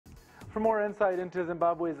For more insight into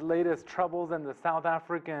Zimbabwe's latest troubles and the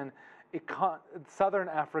Southern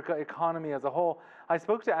Africa economy as a whole, I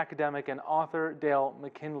spoke to academic and author Dale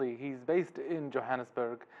McKinley. He's based in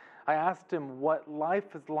Johannesburg. I asked him what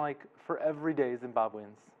life is like for everyday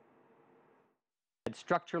Zimbabweans.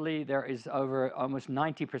 Structurally, there is over almost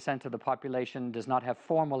 90% of the population does not have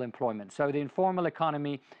formal employment. So the informal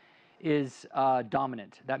economy is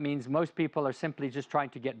dominant. That means most people are simply just trying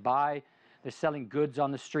to get by. They're selling goods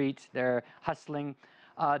on the street. They're hustling.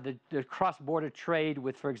 The cross-border trade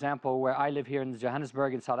with, for example, where I live here in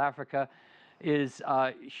Johannesburg in South Africa is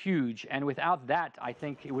huge. And without that, I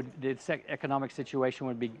think the economic situation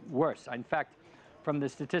would be worse. In fact, from the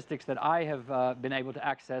statistics that I have been able to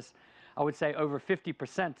access, I would say over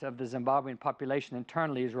 50% of the Zimbabwean population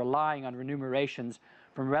internally is relying on remunerations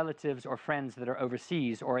from relatives or friends that are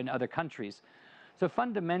overseas or in other countries. So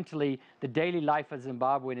fundamentally, the daily life of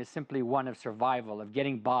Zimbabwean is simply one of survival, of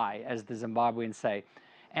getting by, as the Zimbabweans say.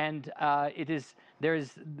 And there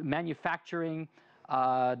is manufacturing,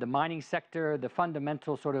 the mining sector, the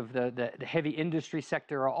fundamental sort of the heavy industry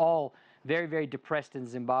sector are all very, very depressed in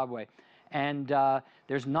Zimbabwe. And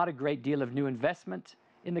there's not a great deal of new investment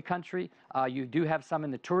in the country. You do have some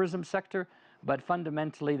in the tourism sector, but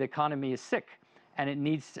fundamentally the economy is sick and it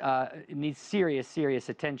needs serious, serious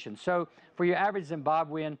attention. So for your average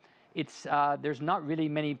Zimbabwean, there's not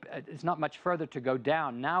really it's not much further to go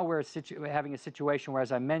down. Now we're having a situation where,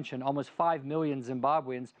 as I mentioned, almost 5 million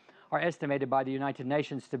Zimbabweans are estimated by the United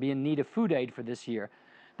Nations to be in need of food aid for this year.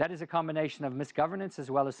 That is a combination of misgovernance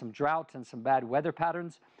as well as some drought and some bad weather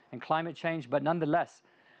patterns and climate change, but nonetheless,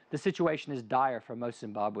 the situation is dire for most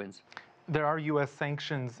Zimbabweans. There are U.S.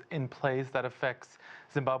 sanctions in place that affects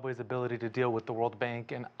Zimbabwe's ability to deal with the World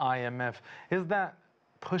Bank and IMF. Is that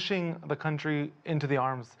pushing the country into the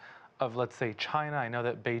arms of, let's say, China? I know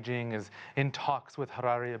that Beijing is in talks with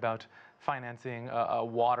Harare about financing a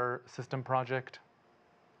water system project.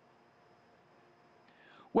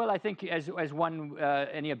 Well, I think as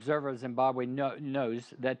any observer of Zimbabwe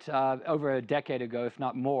knows that over a decade ago, if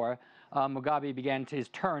not more, Mugabe began his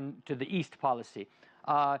turn to the East policy.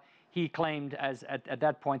 He claimed at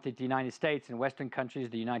that point that the United States and Western countries,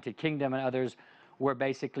 the United Kingdom and others, were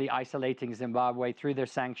basically isolating Zimbabwe through their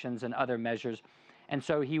sanctions and other measures. And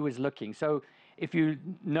so he was looking. So if you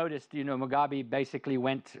noticed, Mugabe basically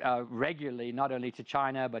went regularly, not only to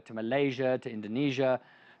China, but to Malaysia, to Indonesia,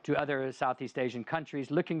 to other Southeast Asian countries,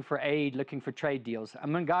 looking for aid, looking for trade deals.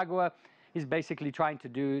 Mnangagwa is basically trying to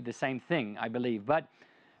do the same thing, I believe. But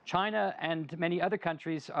China and many other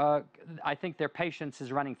countries, I think their patience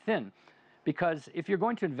is running thin. Because if you're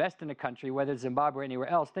going to invest in a country, whether it's Zimbabwe or anywhere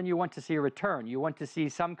else, then you want to see a return. You want to see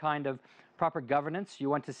some kind of proper governance. You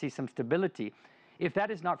want to see some stability. If that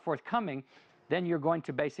is not forthcoming, then you're going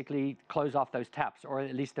to basically close off those taps, or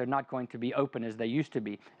at least they're not going to be open as they used to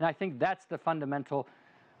be. And I think that's the fundamental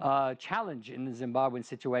challenge in the Zimbabwean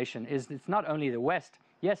situation, is it's not only the West.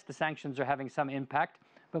 Yes, the sanctions are having some impact,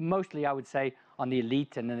 but mostly, I would say, on the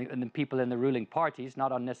elite and the people in the ruling parties,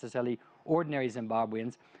 not on necessarily ordinary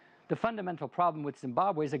Zimbabweans. The fundamental problem with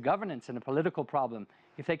Zimbabwe is a governance and a political problem.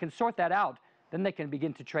 If they can sort that out, then they can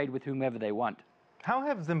begin to trade with whomever they want. How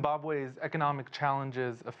have Zimbabwe's economic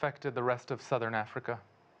challenges affected the rest of Southern Africa?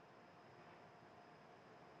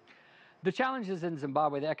 The challenges in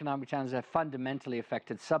Zimbabwe, the economic challenges, have fundamentally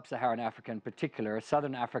affected sub-Saharan Africa in particular,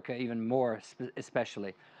 Southern Africa even more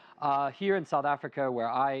especially. Here in South Africa, where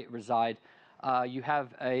I reside, you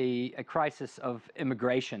have a crisis of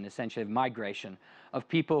immigration, essentially of migration, of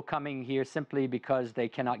people coming here simply because they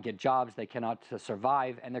cannot get jobs, they cannot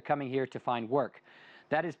survive, and they're coming here to find work.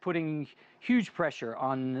 That is putting huge pressure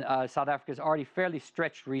on South Africa's already fairly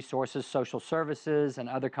stretched resources, social services and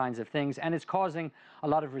other kinds of things, and it's causing a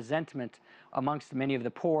lot of resentment amongst many of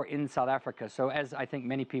the poor in South Africa. So as I think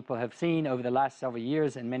many people have seen over the last several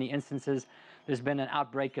years, in many instances, there's been an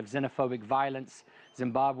outbreak of xenophobic violence.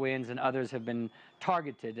 Zimbabweans and others have been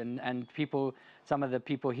targeted, and some of the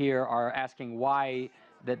people here are asking why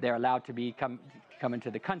that they're allowed to come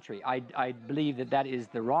into the country. I believe that is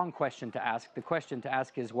the wrong question to ask. The question to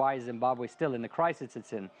ask is, why is Zimbabwe still in the crisis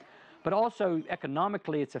it's in? But also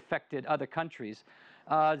economically, it's affected other countries.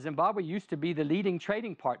 Zimbabwe used to be the leading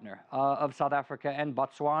trading partner of South Africa and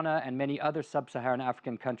Botswana and many other sub-Saharan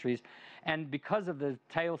African countries. And because of the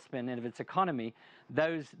tailspin of its economy,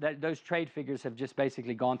 those trade figures have just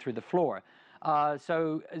basically gone through the floor.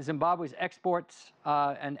 So Zimbabwe's exports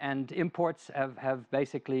and imports have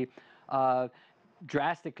basically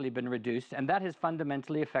drastically been reduced, and that has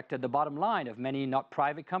fundamentally affected the bottom line of many not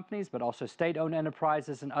private companies, but also state-owned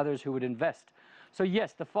enterprises and others who would invest. So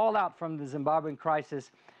yes, the fallout from the Zimbabwean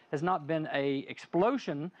crisis has not been an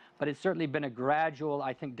explosion, but it's certainly been a gradual,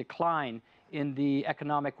 I think, decline in the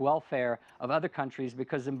economic welfare of other countries,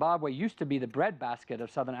 because Zimbabwe used to be the breadbasket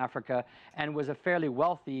of Southern Africa and was a fairly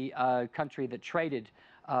wealthy country that traded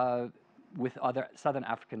with other Southern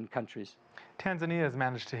African countries. Tanzania has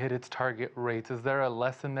managed to hit its target rates. Is there a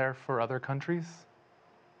lesson there for other countries?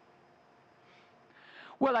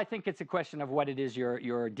 Well, I think it's a question of what it is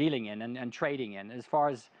you're dealing in and trading in. As far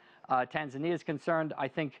as Tanzania is concerned, I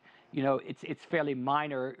think, you know, it's fairly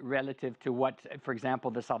minor relative to what, for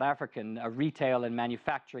example, the South African retail and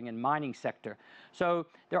manufacturing and mining sector. So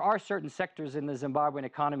there are certain sectors in the Zimbabwean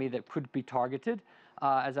economy that could be targeted.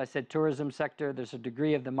 As I said, tourism sector, there's a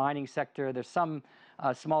degree of the mining sector, there's some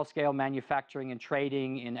small-scale manufacturing and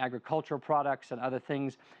trading in agricultural products and other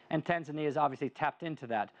things, and Tanzania has obviously tapped into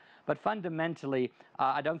that. But fundamentally,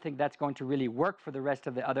 I don't think that's going to really work for the rest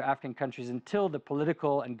of the other African countries until the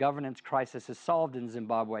political and governance crisis is solved in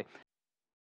Zimbabwe.